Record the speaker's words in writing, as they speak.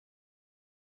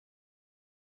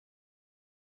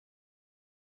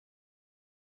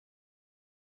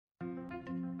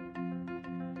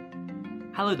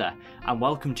Hello there, and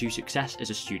welcome to Success as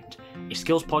a Student, a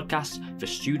skills podcast for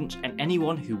students and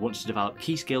anyone who wants to develop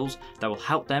key skills that will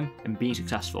help them in being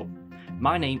successful.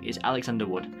 My name is Alexander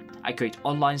Wood. I create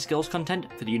online skills content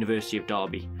for the University of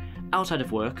Derby. Outside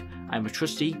of work, I am a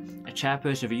trustee, a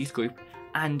chairperson of a youth group,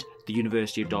 and the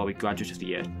University of Derby Graduate of the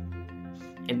Year.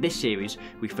 In this series,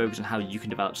 we focus on how you can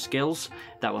develop skills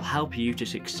that will help you to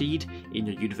succeed in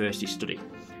your university study,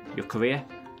 your career,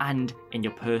 and in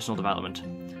your personal development,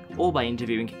 all by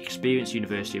interviewing experienced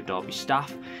University of Derby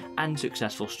staff and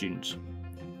successful students.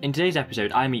 In today's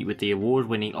episode, I meet with the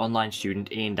award-winning online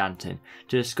student Ian Danton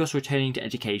to discuss returning to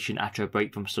education after a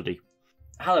break from study.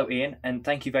 Hello Ian, and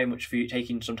thank you very much for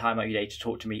taking some time out of your day to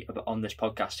talk to me on this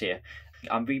podcast here.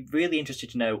 I'm really interested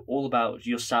to know all about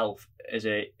yourself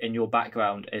in your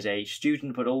background as a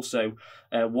student, but also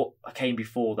what came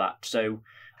before that. So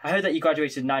I heard that you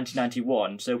graduated in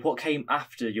 1991, so what came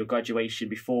after your graduation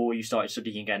before you started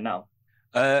studying again now?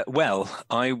 Well,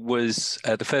 I was,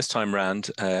 the first time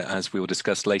round, as we will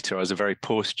discuss later, I was a very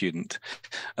poor student.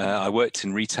 I worked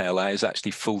in retail. I was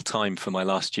actually full-time for my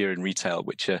last year in retail,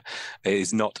 which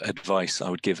is not advice I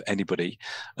would give anybody.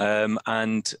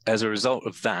 And as a result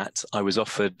of that, I was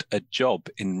offered a job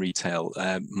in retail.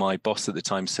 My boss at the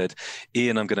time said,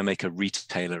 "Ian, I'm going to make a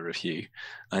retailer of you."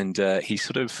 And he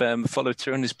sort of followed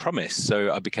through on his promise.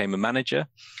 So I became a manager.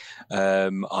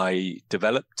 I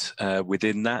developed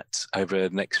within that over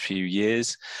the next few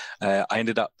years. I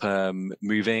ended up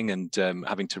moving and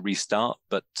having to restart,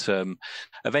 but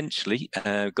eventually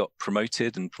got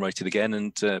promoted again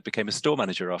and became a store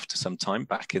manager after some time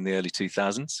back in the early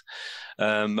 2000s.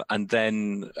 And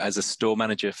then as a store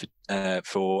manager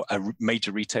for a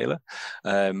major retailer,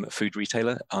 food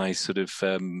retailer, I sort of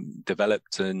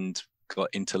developed and got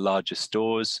into larger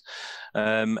stores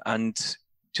and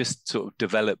just sort of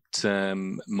developed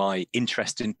my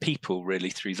interest in people really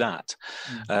through that.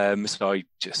 So I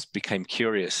just became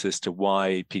curious as to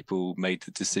why people made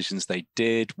the decisions they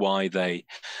did, why they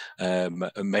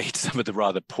made some of the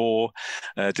rather poor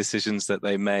decisions that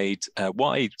they made,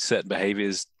 why certain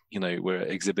behaviors were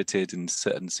exhibited in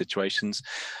certain situations,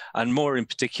 and more in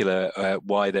particular,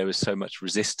 why there was so much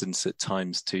resistance at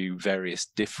times to various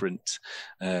different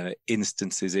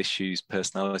instances, issues,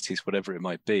 personalities, whatever it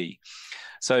might be.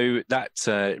 So that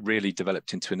really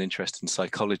developed into an interest in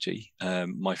psychology.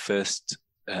 My first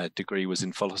degree was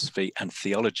in philosophy and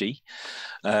theology.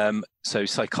 So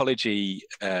psychology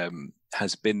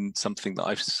has been something that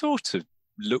I've sort of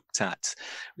looked at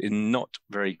in not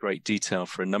very great detail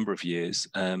for a number of years,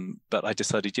 but I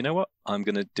decided, you know what, I'm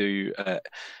going to do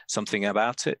something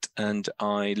about it. And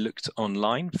I looked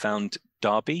online, found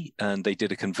Derby, and they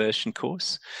did a conversion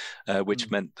course,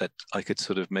 which meant that I could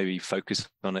sort of maybe focus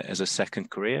on it as a second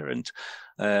career. And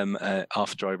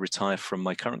after I retire from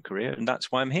my current career, and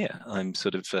that's why I'm here. I'm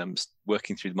sort of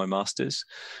working through my master's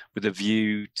with a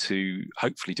view to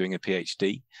hopefully doing a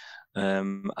PhD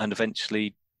and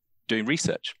eventually doing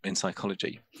research in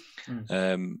psychology.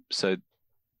 So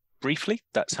briefly,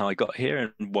 that's how I got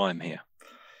here and why I'm here.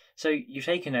 So you've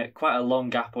taken quite a long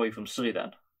gap away from study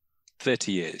then?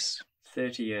 30 years.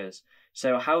 30 years.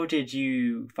 So how did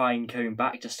you find going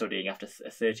back to studying after a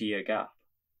 30-year gap?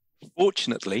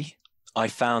 Fortunately, I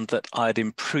found that I'd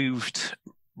improved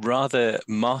rather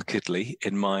markedly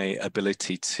in my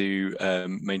ability to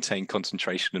maintain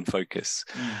concentration and focus.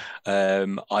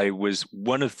 I was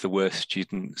one of the worst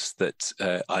students that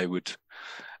I would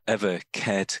ever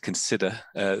care to consider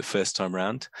the first time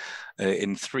round.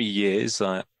 In 3 years,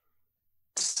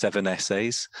 7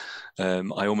 essays.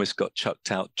 I almost got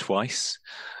chucked out twice.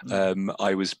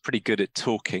 I was pretty good at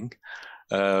talking.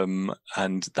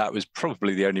 And that was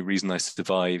probably the only reason I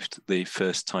survived the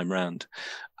first time round,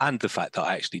 and the fact that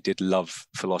I actually did love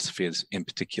philosophy in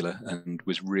particular and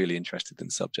was really interested in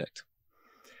the subject.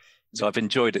 So I've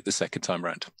enjoyed it the second time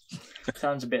round.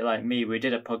 Sounds a bit like me. We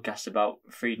did a podcast about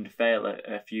Freedom to Fail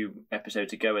a few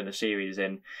episodes ago in the series,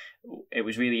 and it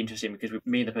was really interesting because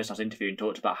me and the person I was interviewing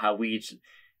talked about how we'd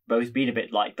both been a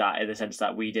bit like that, in the sense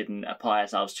that we didn't apply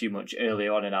ourselves too much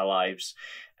earlier on in our lives,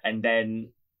 and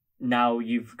then now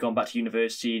you've gone back to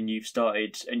university and you've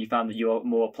started and you found that you're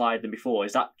more applied than before.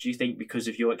 Is that, do you think, because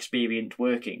of your experience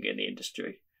working in the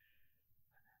industry?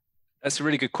 That's a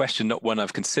really good question, not one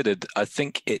I've considered. I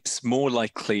think it's more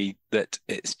likely that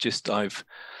it's just I've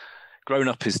grown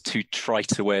up is too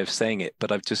trite a way of saying it,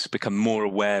 but I've just become more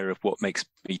aware of what makes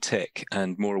me tick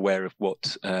and more aware of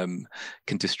what can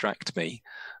distract me.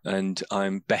 And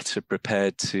I'm better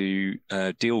prepared to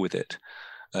deal with it.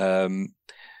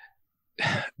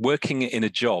 Working in a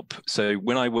job. So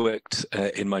when I worked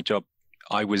in my job,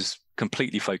 I was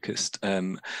completely focused,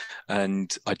 and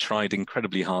I tried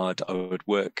incredibly hard. I would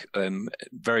work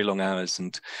very long hours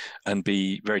and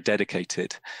be very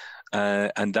dedicated,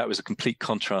 and that was a complete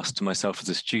contrast to myself as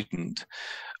a student.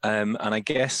 And I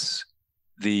guess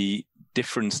the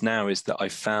difference now is that I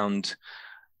found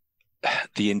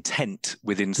the intent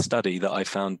within study that I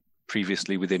found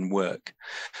previously within work.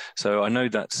 So I know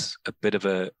that's a bit of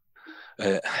a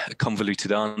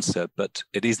convoluted answer, but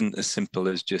it isn't as simple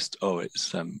as just,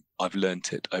 it's I've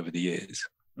learnt it over the years.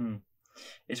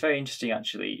 It's very interesting,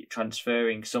 actually,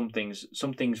 transferring some things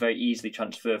very easily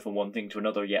transfer from one thing to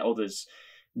another, yet others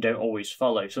don't always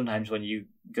follow. Sometimes when you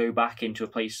go back into a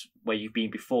place where you've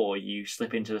been before, you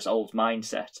slip into this old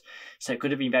mindset. So it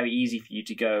could have been very easy for you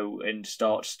to go and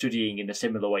start studying in a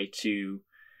similar way to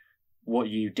what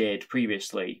you did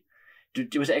previously.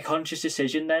 Was it a conscious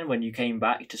decision then when you came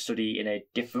back to study in a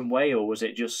different way, or was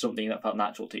it just something that felt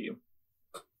natural to you?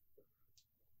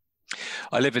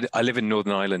 I live in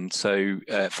Northern Ireland, so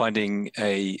finding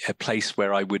a place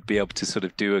where I would be able to sort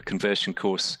of do a conversion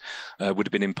course would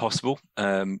have been impossible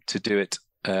to do it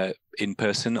in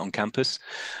person on campus.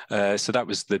 So that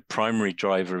was the primary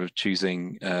driver of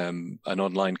choosing an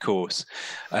online course.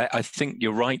 I think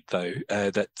you're right, though,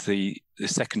 that the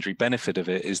secondary benefit of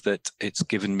it is that it's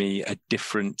given me a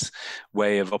different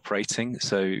way of operating.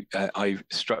 So I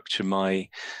structure my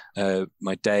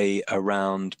day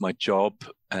around my job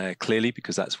clearly,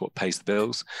 because that's what pays the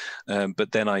bills.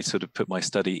 But then I sort of put my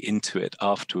study into it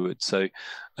afterwards. So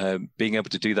being able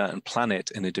to do that and plan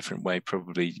it in a different way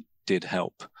probably did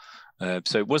help.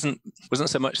 So it wasn't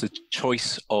so much the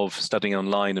choice of studying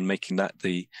online and making that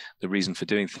the reason for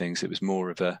doing things. It was more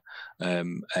of a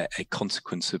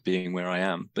consequence of being where I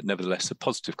am, but nevertheless a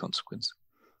positive consequence.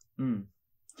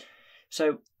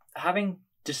 So having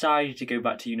decided to go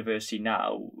back to university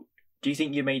now, do you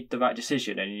think you made the right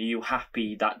decision, and are you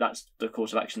happy that that's the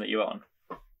course of action that you're on?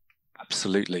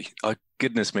 Absolutely.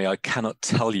 Goodness me, I cannot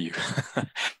tell you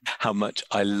how much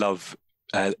I love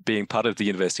being part of the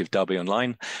University of Derby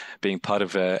Online, being part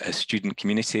of a student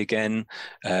community again,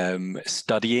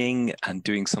 studying and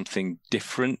doing something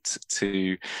different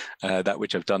to that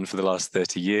which I've done for the last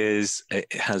 30 years.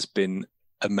 It has been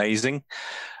amazing.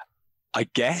 I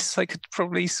guess I could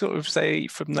probably sort of say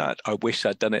from that, I wish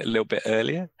I'd done it a little bit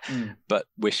earlier, but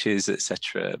wishes,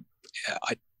 etc.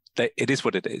 It is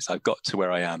what it is. I've got to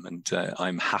where I am, and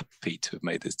I'm happy to have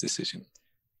made this decision.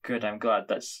 Good, I'm glad.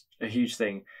 That's a huge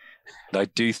thing. I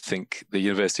do think the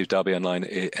University of Derby Online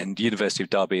and University of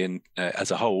Derby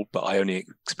as a whole, but I only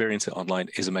experience it online,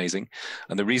 is amazing.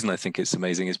 And the reason I think it's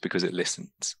amazing is because it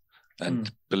listens.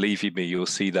 And believe me, you'll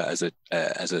see that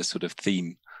as a sort of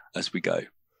theme as we go.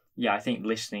 Yeah, I think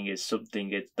listening is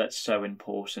something that's so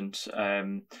important.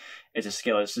 It's a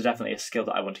skill. It's definitely a skill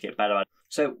that I want to get better at.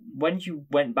 So when you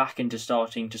went back into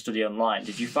starting to study online,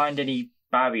 did you find any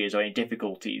barriers or any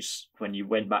difficulties when you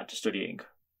went back to studying?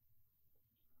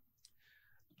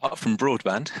 Apart from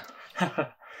broadband,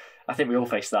 I think we all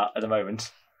face that at the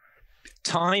moment.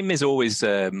 Time is always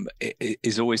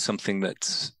something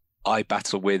that I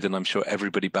battle with, and I'm sure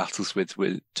everybody battles with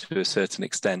to a certain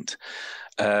extent.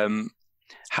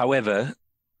 However,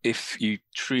 if you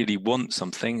truly want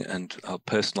something, and I'll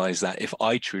personalize that, if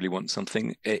I truly want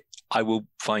something, I will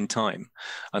find time,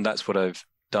 and that's what I've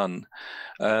done.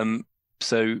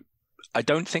 So I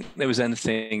don't think there was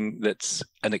anything that's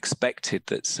unexpected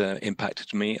that's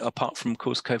impacted me, apart from, of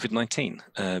course, COVID-19.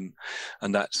 And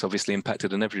that's obviously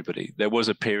impacted on everybody. There was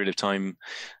a period of time,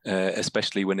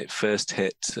 especially when it first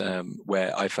hit,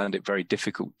 where I found it very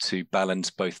difficult to balance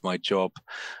both my job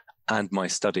and my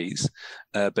studies.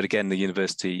 But again, the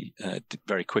university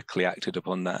very quickly acted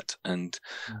upon that, and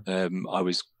I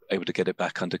was able to get it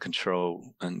back under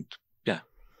control. And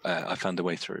I found a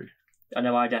way through. I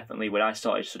know I definitely, when I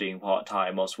started studying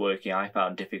part-time whilst working, I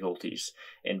found difficulties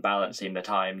in balancing the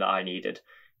time that I needed.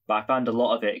 But I found a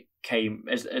lot of it came,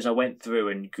 as I went through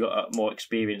and got more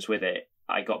experience with it,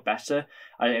 I got better.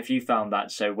 I don't know if you found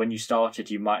that. So when you started,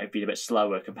 you might have been a bit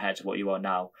slower compared to what you are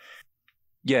now.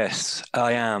 Yes,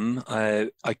 I am.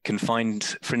 I can find,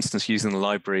 for instance, using the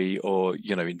library, or,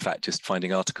 in fact, just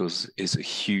finding articles is a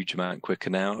huge amount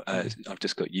quicker now. I've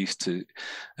just got used to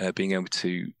being able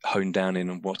to hone down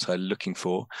in on what I'm looking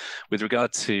for. With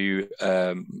regard to,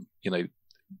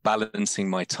 balancing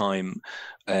my time,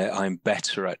 I'm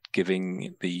better at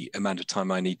giving the amount of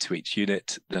time I need to each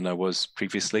unit than I was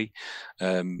previously.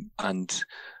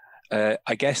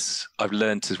 I guess I've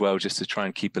learned as well just to try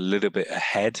and keep a little bit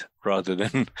ahead rather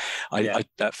than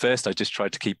at first I just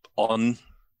tried to keep on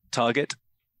target,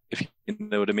 if you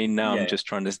know what I mean. Now I'm just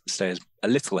trying to stay a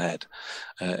little ahead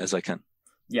as I can.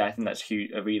 Yeah, I think that's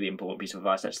a really important piece of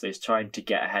advice, actually, is trying to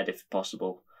get ahead if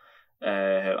possible.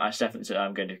 That's definitely something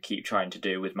I'm going to keep trying to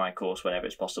do with my course whenever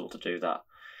it's possible to do that.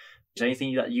 Is there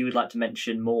anything that you would like to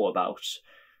mention more about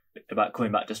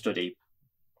coming back to study?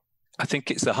 I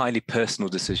think it's a highly personal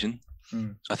decision.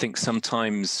 I think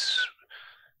sometimes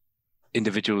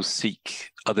individuals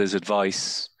seek others'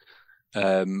 advice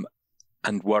and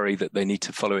worry that they need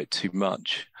to follow it too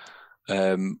much.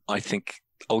 I think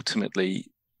ultimately,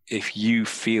 if you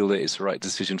feel that it's the right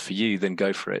decision for you, then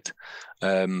go for it.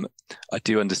 I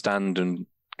do understand and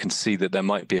can see that there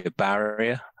might be a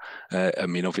barrier. I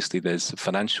mean, obviously there's a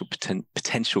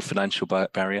potential financial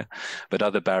barrier, but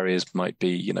other barriers might be,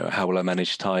 you know, how will I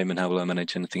manage time and how will I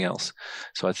manage anything else?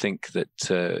 So I think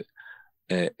that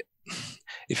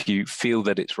if you feel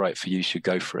that it's right for you, you should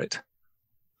go for it.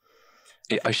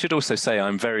 I should also say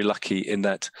I'm very lucky in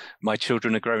that my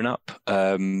children are grown up.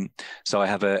 So I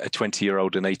have a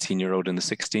 20-year-old, an 18-year-old, and a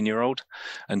 16-year-old.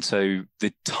 And so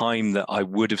the time that I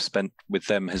would have spent with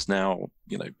them has now,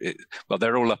 you know, well,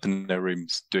 they're all up in their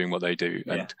rooms doing what they do.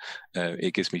 Yeah. And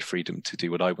it gives me freedom to do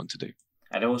what I want to do.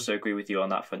 I'd also agree with you on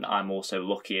that front. I'm also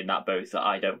lucky in that both that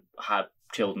I don't have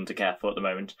children to care for at the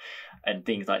moment and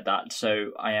things like that.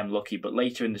 So I am lucky. But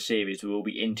later in the series, we will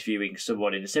be interviewing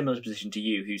someone in a similar position to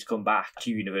you who's come back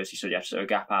to university study after a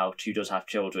gap out, who does have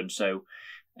children. So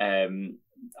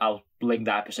I'll link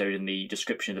that episode in the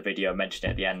description of the video, mention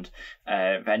it at the end,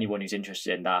 for anyone who's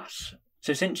interested in that.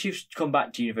 So since you've come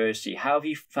back to university, how have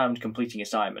you found completing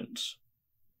assignments?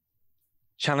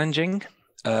 Challenging.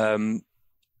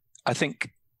 I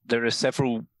think there are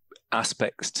several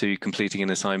aspects to completing an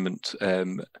assignment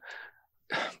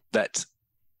that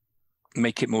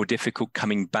make it more difficult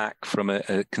coming back from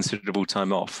a considerable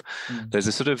time off. There's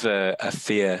a sort of a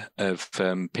fear of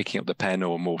picking up the pen,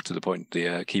 or more to the point,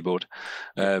 the keyboard,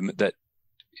 that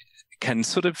can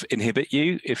sort of inhibit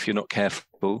you if you're not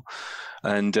careful.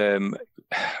 And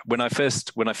when I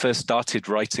first started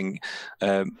writing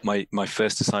my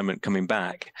first assignment coming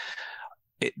back,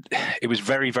 it was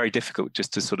very, very difficult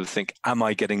just to sort of think, am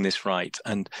I getting this right?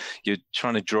 And you're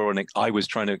trying to I was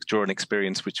trying to draw an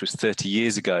experience which was 30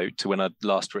 years ago to when I'd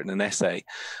last written an essay,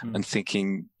 and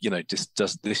thinking, you know,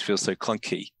 does this feel so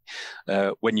clunky?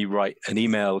 When you write an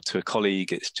email to a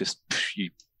colleague, it's just, you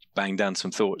bang down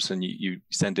some thoughts and you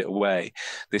send it away.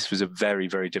 This was a very,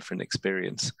 very different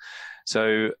experience.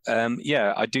 So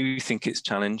yeah, I do think it's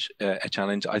a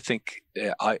challenge. I think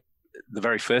the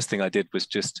very first thing I did was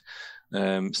just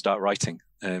start writing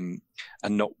and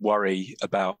not worry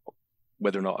about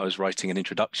whether or not I was writing an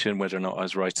introduction, whether or not I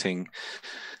was writing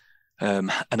an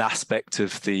aspect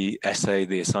of the essay,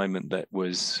 the assignment that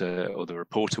was, or the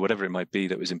report, or whatever it might be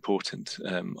that was important.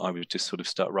 I would just sort of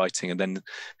start writing, and then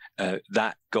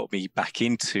that got me back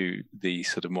into the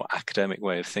sort of more academic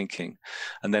way of thinking.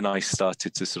 And then I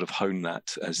started to sort of hone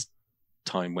that as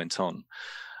time went on.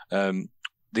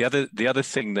 The other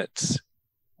thing that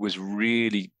was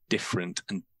really different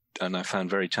and I found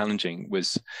very challenging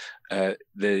was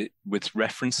with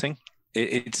referencing.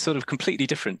 It's sort of completely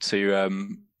different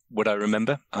to what I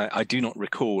remember. I do not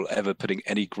recall ever putting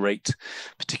any great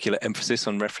particular emphasis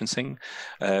on referencing.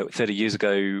 30 years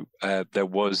ago, there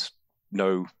was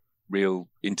no real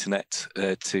internet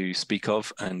to speak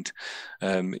of, and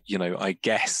you know, I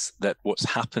guess that what's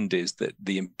happened is that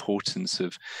the importance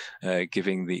of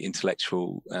giving the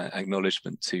intellectual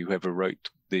acknowledgement to whoever wrote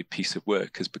the piece of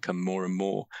work has become more and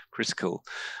more critical,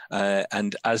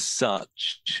 and as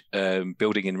such,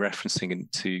 building in referencing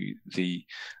into the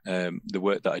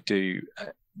work that I do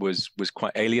was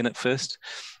quite alien at first,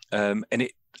 and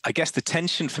I guess the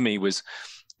tension for me was,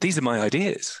 these are my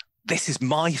ideas. This is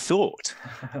my thought.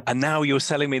 And now you're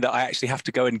telling me that I actually have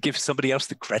to go and give somebody else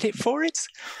the credit for it?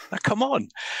 Now, come on.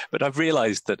 But I've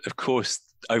realized that, of course,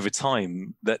 over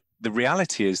time, that the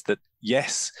reality is that,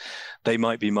 yes, they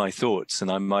might be my thoughts,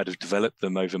 and I might have developed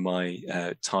them over my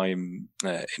time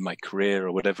in my career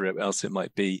or whatever else it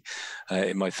might be,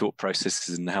 in my thought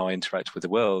processes and how I interact with the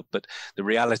world. But the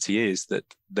reality is that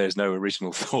there's no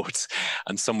original thought,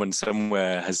 and someone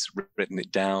somewhere has written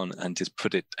it down and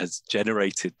has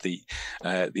generated the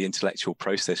intellectual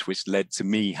process which led to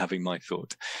me having my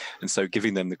thought. And so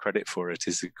giving them the credit for it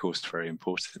is, of course, very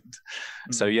important.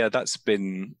 So yeah, that's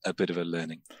been a bit of a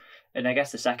learning. And I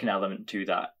guess the second element to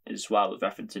that as well, with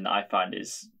referencing, that I find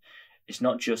is, it's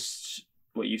not just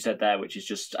what you said there, which is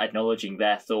just acknowledging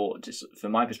their thought.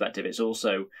 From my perspective, it's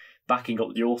also backing up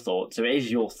your thought. So it is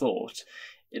your thought.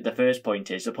 The first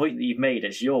point is the point that you've made.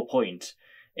 It's your point.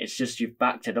 It's just you've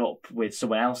backed it up with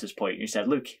someone else's point. You said,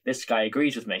 look, this guy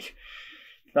agrees with me.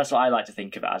 That's what I like to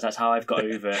think of it as. That's how I've got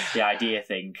over the idea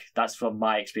thing. That's from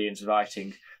my experience of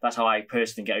writing. That's how I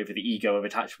personally get over the ego of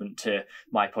attachment to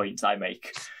my points I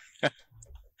make.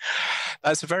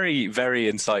 That's a very,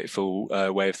 very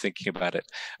insightful way of thinking about it.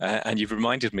 And you've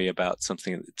reminded me about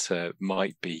something that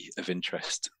might be of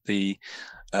interest. The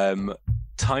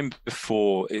time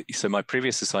before, so my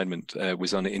previous assignment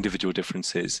was on individual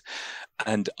differences,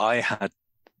 and I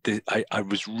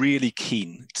was really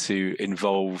keen to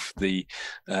involve the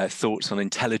thoughts on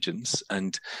intelligence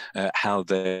and how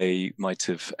they might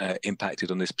have impacted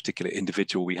on this particular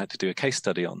individual we had to do a case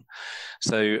study on.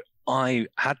 So I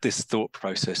had this thought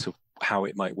process of how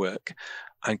it might work,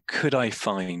 and could I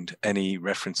find any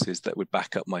references that would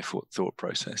back up my thought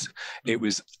process? It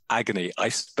was agony. I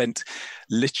spent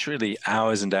literally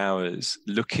hours and hours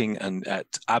looking at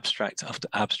abstract after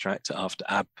abstract after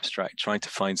abstract, trying to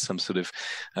find some sort of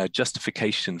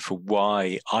justification for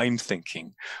why I'm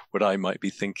thinking what I might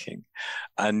be thinking.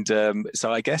 And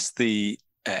so I guess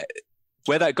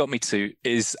where that got me to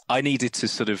is I needed to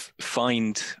sort of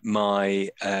find my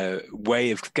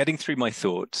way of getting through my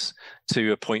thoughts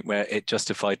to a point where it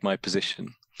justified my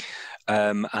position.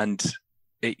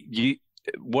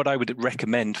 What I would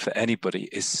recommend for anybody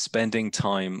is spending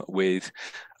time with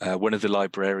one of the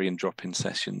librarian drop-in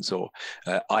sessions, or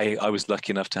I was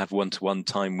lucky enough to have one-to-one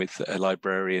time with a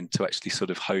librarian to actually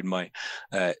sort of hone my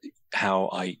how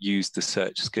I used the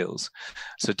search skills.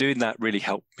 So doing that really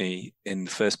helped me in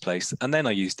the first place. And then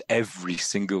I used every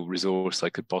single resource I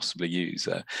could possibly use.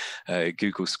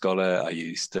 Google Scholar, I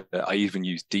even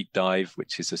used Deep Dive,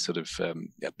 which is a sort of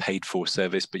paid for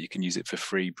service, but you can use it for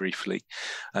free briefly.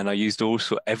 And I used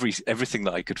also everything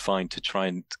that I could find to try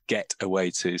and get a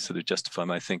way to sort of justify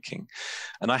my thinking.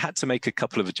 And I had to make a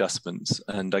couple of adjustments.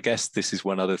 And I guess this is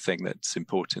one other thing that's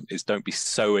important, is don't be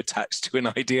so attached to an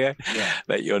idea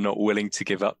that you're not willing to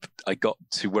give up. I got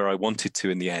to where I wanted to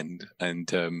in the end,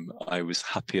 and I was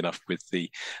happy enough with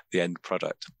the end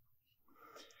product.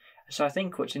 So I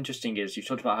think what's interesting is you've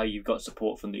talked about how you've got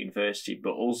support from the university,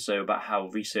 but also about how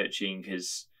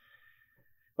researching's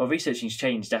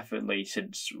changed definitely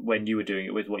since when you were doing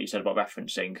it, with what you said about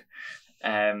referencing.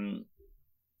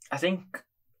 I think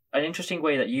an interesting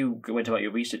way that you went about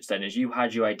your research then is you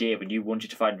had your idea, but you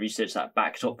wanted to find research that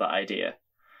backed up that idea.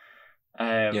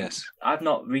 Yes, I've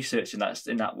not researched in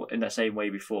that same way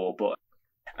before, but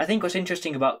I think what's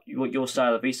interesting about what your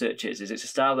style of research is it's a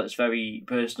style that's very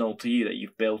personal to you that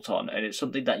you've built on, and it's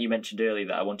something that you mentioned earlier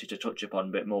that I wanted to touch upon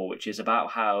a bit more, which is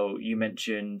about how you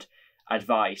mentioned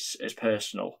advice as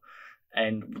personal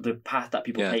and the path that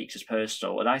people take as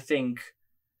personal. And I think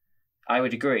I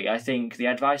would agree. I think the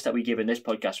advice that we give in this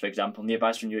podcast, for example, and the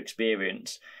advice from your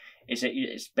experience, is that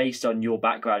it's based on your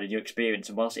background and your experience.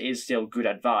 And whilst it is still good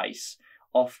advice,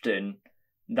 often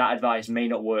that advice may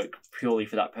not work purely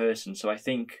for that person. So I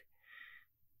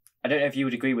don't know if you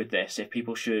would agree with this, if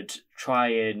people should try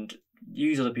and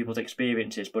use other people's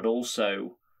experiences, but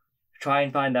also try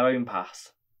and find their own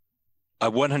path. I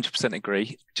 100%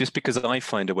 agree. Just because I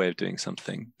find a way of doing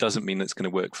something doesn't mean it's going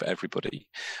to work for everybody.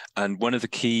 And one of the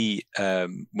key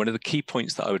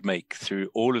points that I would make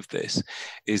through all of this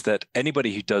is that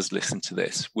anybody who does listen to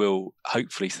this will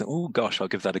hopefully think, oh gosh, I'll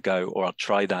give that a go, or I'll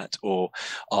try that, or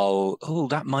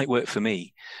that might work for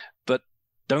me. But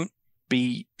don't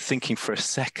be thinking for a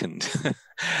second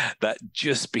that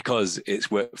just because it's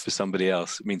worked for somebody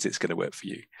else means it's going to work for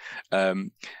you.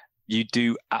 You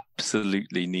do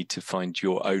absolutely need to find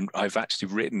your own. I've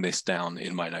actually written this down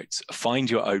in my notes. Find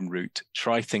your own route,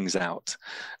 try things out,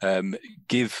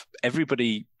 give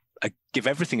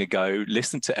everything a go,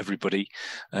 listen to everybody,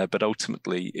 but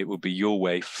ultimately it will be your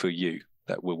way for you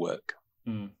that will work.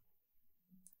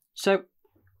 So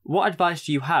what advice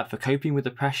do you have for coping with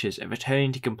the pressures of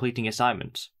returning to completing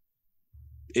assignments?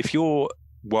 If you're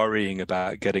worrying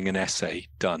about getting an essay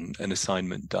done, an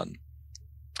assignment done,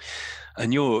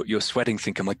 and you're sweating,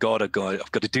 thinking, oh my God, I've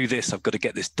got to do this, I've got to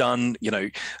get this done,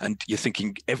 and you're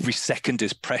thinking every second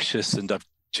is precious and I've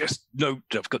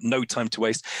got no time to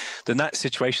waste, then that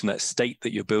situation, that state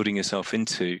that you're building yourself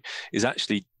into is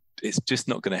actually, it's just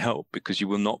not going to help, because you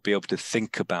will not be able to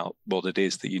think about what it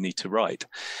is that you need to write.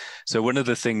 So one of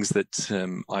the things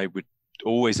that I would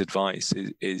always advise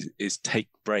is take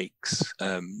breaks,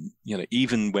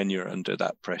 even when you're under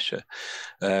that pressure.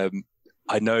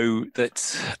 I know that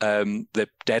the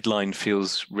deadline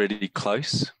feels really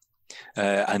close,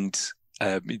 and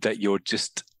that you're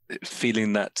just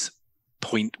feeling that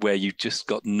point where you've just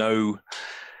got no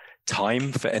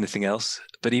time for anything else.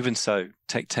 But even so,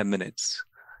 take 10 minutes.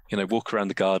 walk around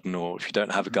the garden, or if you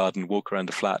don't have a garden, walk around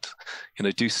the flat,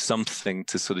 do something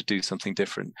to sort of do something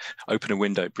different. Open a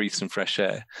window, breathe some fresh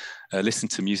air, listen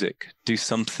to music, do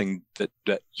something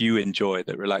that you enjoy,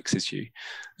 that relaxes you,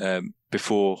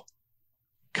 before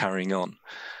carrying on.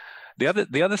 The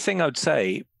other thing I'd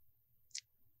say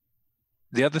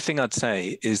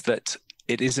is that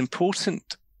it is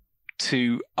important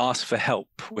to ask for help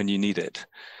when you need it.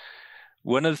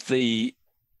 One of the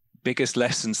biggest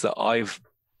lessons that I've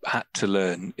had to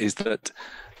learn is that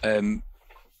I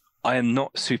am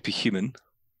not superhuman,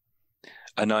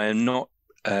 and I am not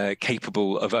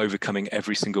capable of overcoming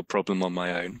every single problem on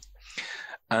my own.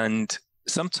 And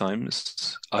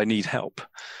sometimes I need help.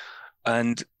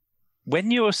 And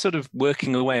when you're sort of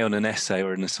working away on an essay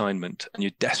or an assignment and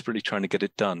you're desperately trying to get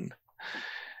it done,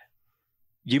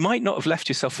 you might not have left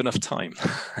yourself enough time.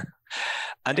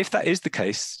 And if that is the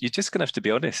case, you're just going to have to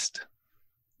be honest.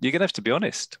 You're going to have to be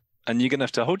honest, and you're going to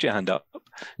have to hold your hand up, and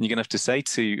you're going to have to say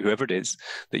to whoever it is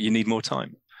that you need more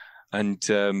time. And,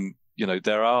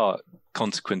 there are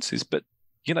consequences, but,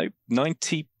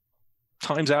 90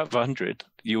 times out of 100,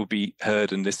 you'll be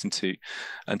heard and listened to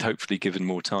and hopefully given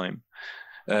more time.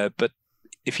 But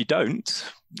if you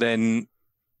don't, then,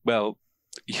 well,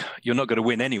 you're not going to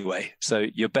win anyway. So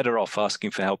you're better off asking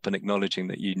for help and acknowledging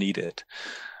that you need it.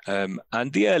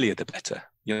 And the earlier, the better.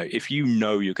 If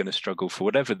you're going to struggle for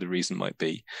whatever the reason might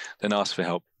be, then ask for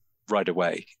help right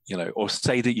away, or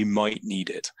say that you might need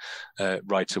it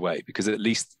right away, because at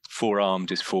least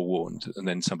forearmed is forewarned, and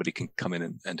then somebody can come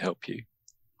in and help you.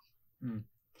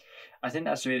 I think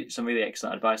that's some really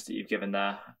excellent advice that you've given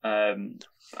there.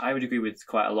 I would agree with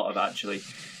quite a lot of it, actually.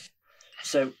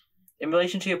 So in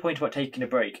relation to your point about taking a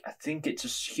break, I think it's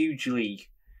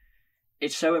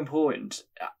so important.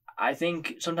 I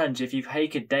think sometimes if you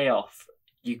take a day off,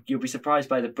 you'll be surprised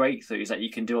by the breakthroughs that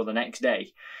you can do on the next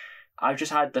day. I've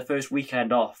just had the first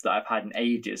weekend off that I've had in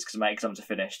ages because my exams are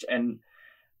finished, and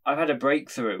I've had a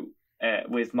breakthrough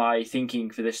with my thinking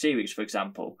for this series, for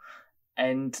example.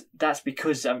 And that's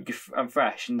because I'm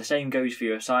fresh, and the same goes for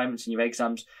your assignments and your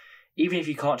exams. Even if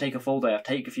you can't take a full day off,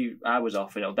 take a few hours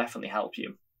off, and it'll definitely help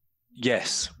you.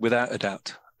 Yes, without a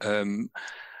doubt. And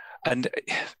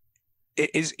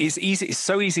it's easy. It's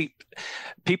so easy.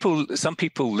 Some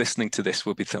people listening to this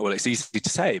will be thinking, well, it's easy to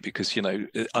say because,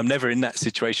 I'm never in that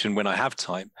situation when I have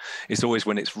time. It's always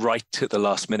when it's right at the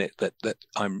last minute that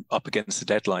I'm up against the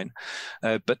deadline.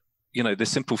 But the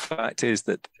simple fact is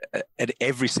that at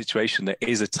every situation, there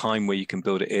is a time where you can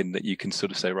build it in, that you can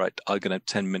sort of say, right, I'm going to have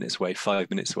 10 minutes away, 5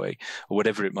 minutes away, or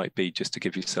whatever it might be, just to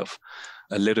give yourself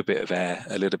a little bit of air,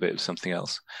 a little bit of something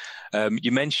else.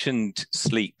 You mentioned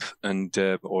sleep and,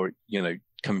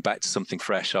 coming back to something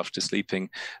fresh after sleeping.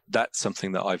 That's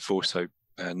something that I've also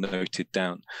noted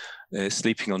down.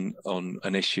 Sleeping on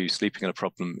an issue, sleeping on a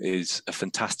problem is a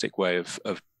fantastic way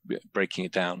of breaking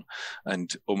it down,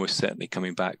 and almost certainly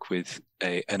coming back with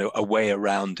a way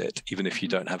around it, even if you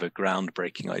don't have a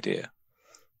groundbreaking idea.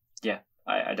 Yeah,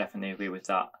 I definitely agree with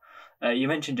that. You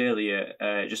mentioned earlier,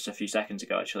 just a few seconds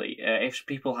ago actually, if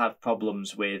people have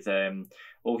problems with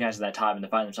organising their time and they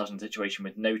find themselves in a situation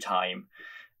with no time,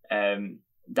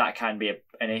 that can be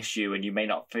an issue, and you may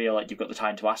not feel like you've got the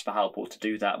time to ask for help or to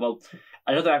do that. Well,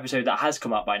 another episode that has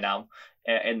come up by now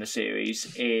in the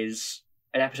series is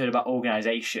an episode about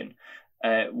organisation,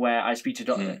 where I speak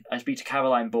to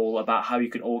Caroline Ball about how you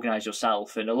can organise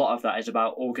yourself, and a lot of that is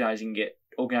about organising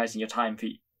your time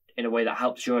in a way that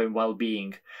helps your own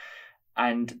well-being.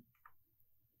 And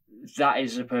that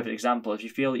is a perfect example. If you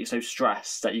feel that you're so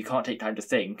stressed that you can't take time to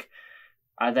think,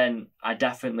 then I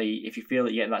definitely, if you feel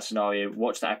that you're in that scenario,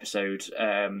 watch that episode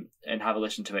and have a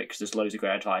listen to it, because there's loads of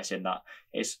great advice in that.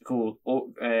 It's called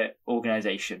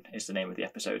Organisation is the name of the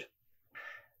episode.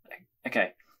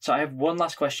 Okay, so I have one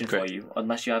last question for you,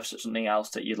 unless you have something else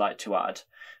that you'd like to add,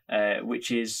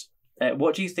 which is,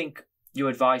 what do you think your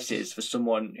advice is for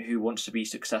someone who wants to be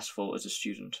successful as a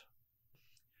student?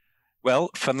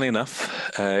 Well, funnily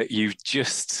enough, you've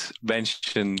just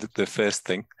mentioned the first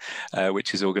thing,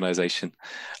 which is organisation.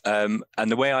 And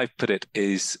the way I put it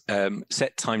is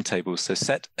set timetables. So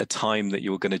set a time that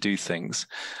you're going to do things,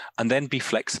 and then be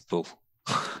flexible.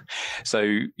 So,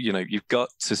 you've got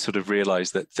to sort of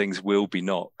realize that things will be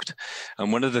knocked.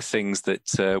 And one of the things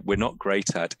that we're not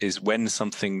great at is when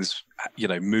something's,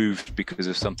 moved because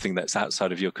of something that's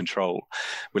outside of your control.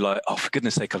 We're like, oh, for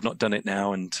goodness sake, I've not done it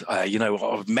now. And,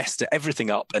 I've messed everything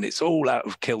up and it's all out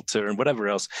of kilter and whatever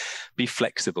else. Be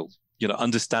flexible,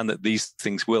 understand that these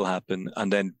things will happen,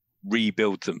 and then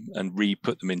rebuild them and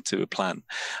re-put them into a plan.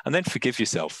 And then forgive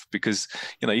yourself, because,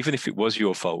 even if it was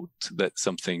your fault that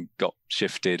something got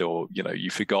shifted, or, you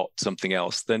forgot something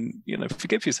else, then,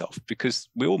 forgive yourself, because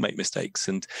we all make mistakes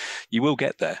and you will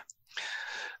get there.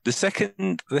 The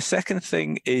second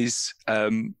thing is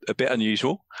a bit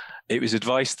unusual. It was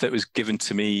advice that was given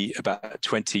to me about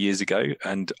 20 years ago,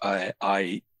 and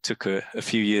I took a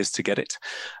few years to get it.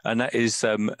 And that is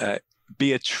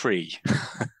be a tree.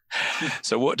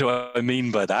 So what do I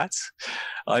mean by that?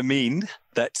 I mean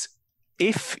that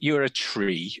if you're a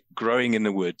tree growing in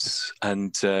the woods,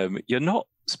 and you're not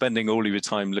spending all of your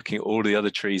time looking at all the other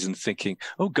trees and thinking,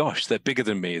 oh gosh, they're bigger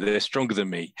than me, they're stronger than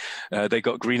me, they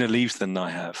got greener leaves than I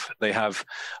have, they have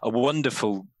a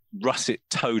wonderful russet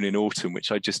tone in autumn,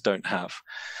 which I just don't have.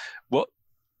 What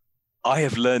I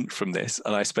have learned from this,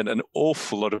 and I spent an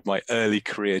awful lot of my early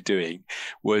career doing,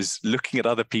 was looking at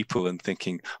other people and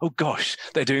thinking, oh gosh,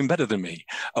 they're doing better than me.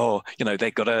 Or,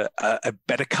 they got a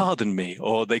better car than me,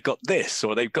 or they got this,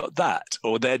 or they've got that,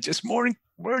 or they're just more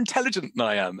intelligent than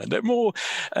I am, and they're more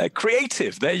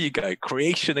creative. There you go,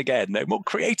 creation again. They're more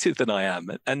creative than I am.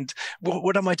 And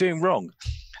what am I doing wrong?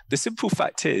 The simple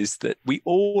fact is that we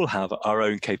all have our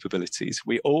own capabilities.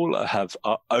 We all have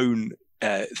our own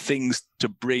things to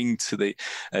bring to the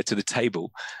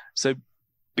table. So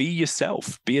be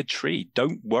yourself, be a tree.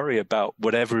 Don't worry about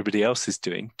what everybody else is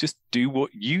doing. Just do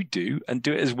what you do and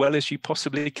do it as well as you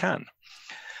possibly can.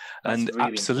 That's and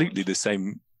really absolutely important. The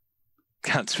same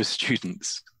counts for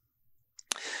students.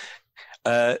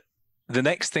 The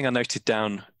next thing I noted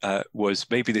down was,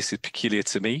 maybe this is peculiar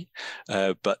to me,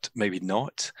 but maybe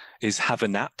not, is have a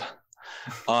nap.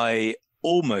 I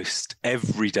almost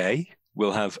every day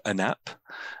will have a nap.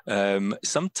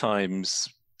 Sometimes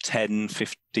 10,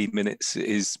 15 minutes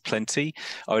is plenty.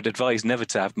 I would advise never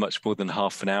to have much more than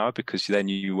half an hour, because then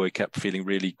you wake up feeling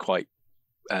really quite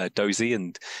dozy,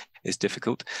 and it's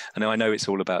difficult. And I know it's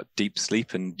all about deep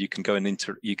sleep, and you can go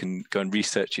and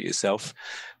research it yourself.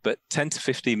 But 10 to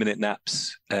 15 minute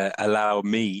naps allow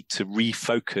me to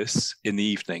refocus in the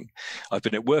evening. I've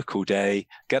been at work all day,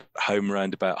 get home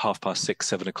around about 6:30,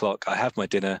 7 o'clock. I have my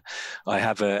dinner, I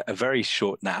have a very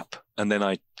short nap, and then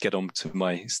I get on to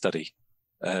my study.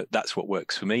 That's what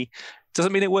works for me.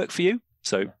 Doesn't mean it worked for you.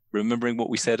 So remembering what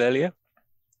we said earlier,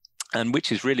 and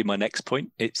which is really my next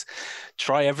point, it's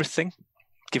try everything,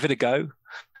 give it a go.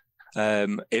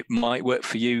 It might work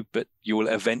for you, but you will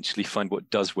eventually find what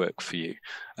does work for you.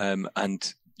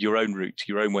 And your own route,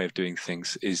 your own way of doing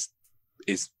things is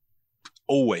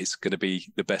always going to be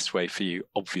the best way for you,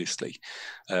 obviously.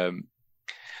 The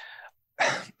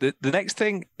next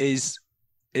thing is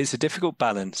a difficult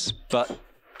balance, but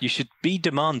you should be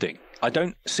demanding. I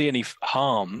don't see any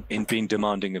harm in being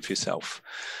demanding of yourself.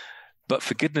 But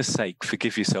for goodness sake,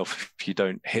 forgive yourself if you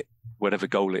don't hit whatever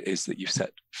goal it is that you've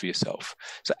set for yourself.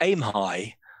 So aim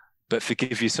high, but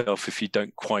forgive yourself if you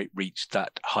don't quite reach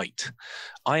that height.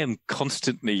 I am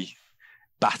constantly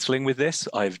battling with this.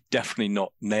 I've definitely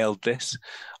not nailed this.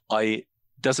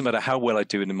 Doesn't matter how well I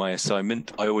do in my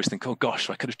assignment, I always think, oh gosh,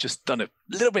 I could have just done a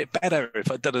little bit better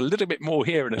if I'd done a little bit more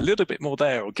here and a little bit more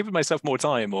there, or given myself more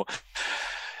time. Or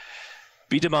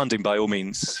be demanding by all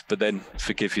means, but then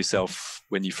forgive yourself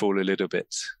when you fall a little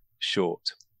bit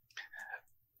short.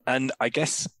 And I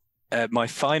guess my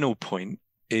final point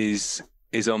is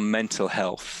on mental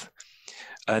health.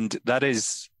 And that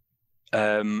is,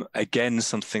 again,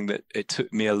 something that it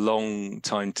took me a long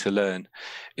time to learn,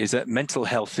 is that mental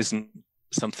health isn't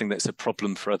something that's a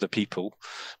problem for other people.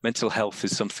 Mental health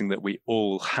is something that we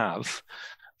all have,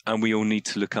 and we all need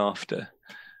to look after.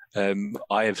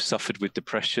 I have suffered with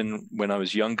depression when I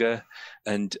was younger,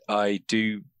 and I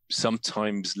do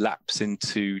sometimes lapse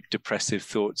into depressive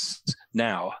thoughts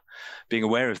now. Being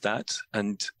aware of that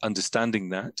and understanding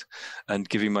that, and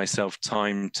giving myself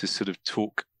time to sort of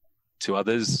talk to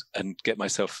others and get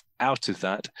myself out of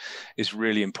that, is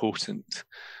really important.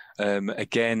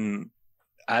 Again,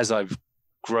 as I've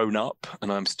grown up,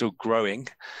 and I'm still growing,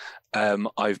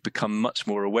 I've become much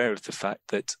more aware of the fact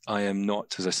that I am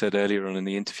not, as I said earlier on in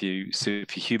the interview,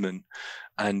 superhuman,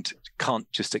 and can't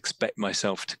just expect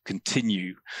myself to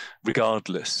continue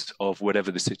regardless of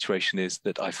whatever the situation is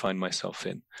that I find myself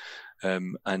in.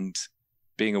 And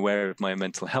being aware of my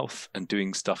mental health and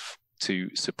doing stuff to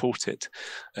support it,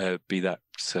 be that,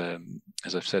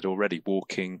 as I've said already,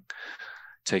 walking,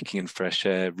 taking in fresh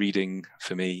air, reading,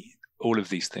 for me, all of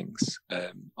these things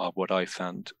are what I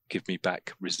found give me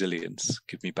back resilience,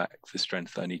 give me back the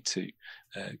strength I need to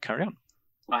carry on.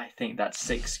 I think that's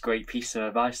 6 great pieces of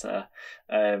advice there,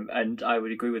 and I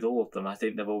would agree with all of them. I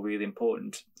think they're all really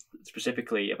important.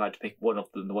 Specifically, if I had to pick one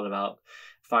of them, the one about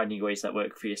finding ways that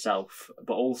work for yourself,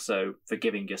 but also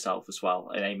forgiving yourself as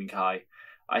well and aiming high.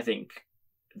 I think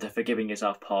the forgiving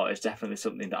yourself part is definitely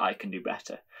something that I can do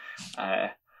better,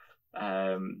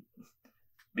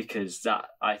 because that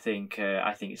I think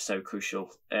it's so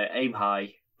crucial. Aim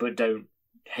high, but don't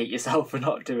hate yourself for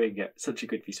not doing it. Such a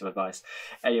good piece of advice.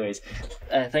 Anyways,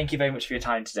 thank you very much for your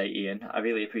time today, Ian. I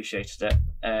really appreciated it.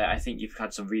 I think you've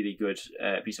had some really good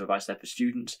piece of advice there for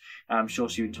students, and I'm sure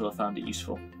students will have found it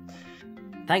useful.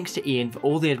 Thanks to Ian for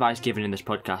all the advice given in this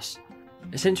podcast.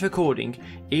 Since recording,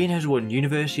 Ian has won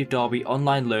University of Derby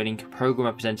Online Learning Programme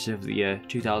Representative of the Year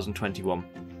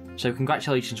 2021. So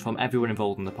congratulations from everyone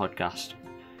involved in the podcast.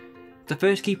 The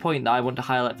first key point that I want to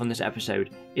highlight from this episode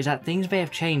is that things may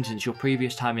have changed since your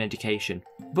previous time in education,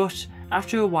 but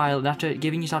after a while and after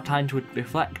giving yourself time to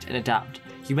reflect and adapt,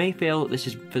 you may feel that this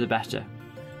is for the better.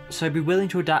 So be willing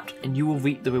to adapt and you will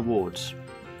reap the rewards.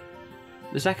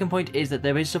 The second point is that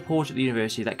there is support at the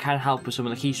university that can help with some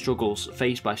of the key struggles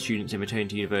faced by students in returning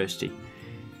to university.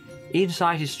 Ian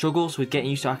cited struggles with getting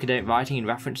used to academic writing and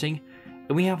referencing,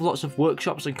 and we have lots of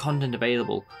workshops and content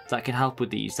available that can help with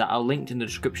these that are linked in the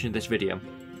description of this video.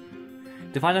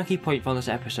 The final key point from this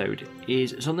episode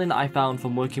is something that I found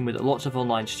from working with lots of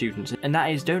online students, and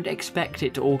that is don't expect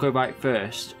it to all go right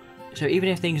first. So even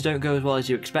if things don't go as well as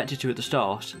you expected to at the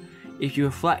start, if you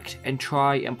reflect and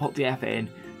try and put the effort in,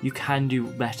 you can do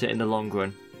better in the long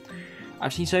run.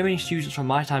 I've seen so many students from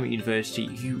my time at university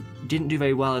who didn't do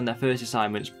very well in their first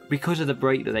assignments because of the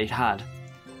break that they'd had.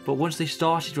 But once they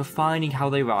started refining how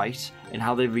they write and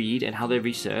how they read and how they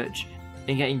research,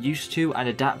 and getting used to and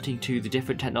adapting to the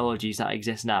different technologies that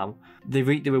exist now, they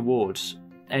reap the rewards.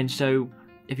 And so,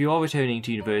 if you are returning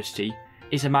to university,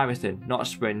 it's a marathon, not a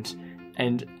sprint,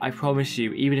 and I promise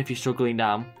you, even if you're struggling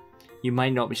now, you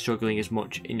might not be struggling as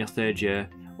much in your third year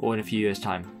or in a few years'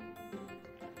 time.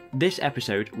 This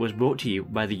episode was brought to you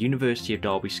by the University of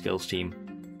Derby Skills team.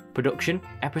 Production,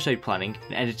 episode planning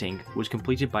and editing was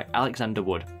completed by Alexander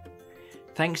Wood.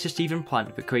 Thanks to Stephen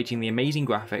Plant for creating the amazing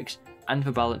graphics and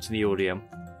for balancing the audio,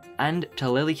 and to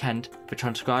Lily Kent for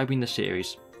transcribing the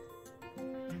series.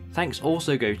 Thanks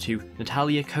also go to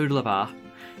Natalia Kodelavar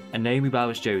and Naomi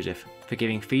Bowers-Joseph for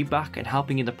giving feedback and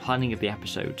helping in the planning of the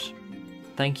episodes.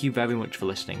 Thank you very much for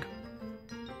listening.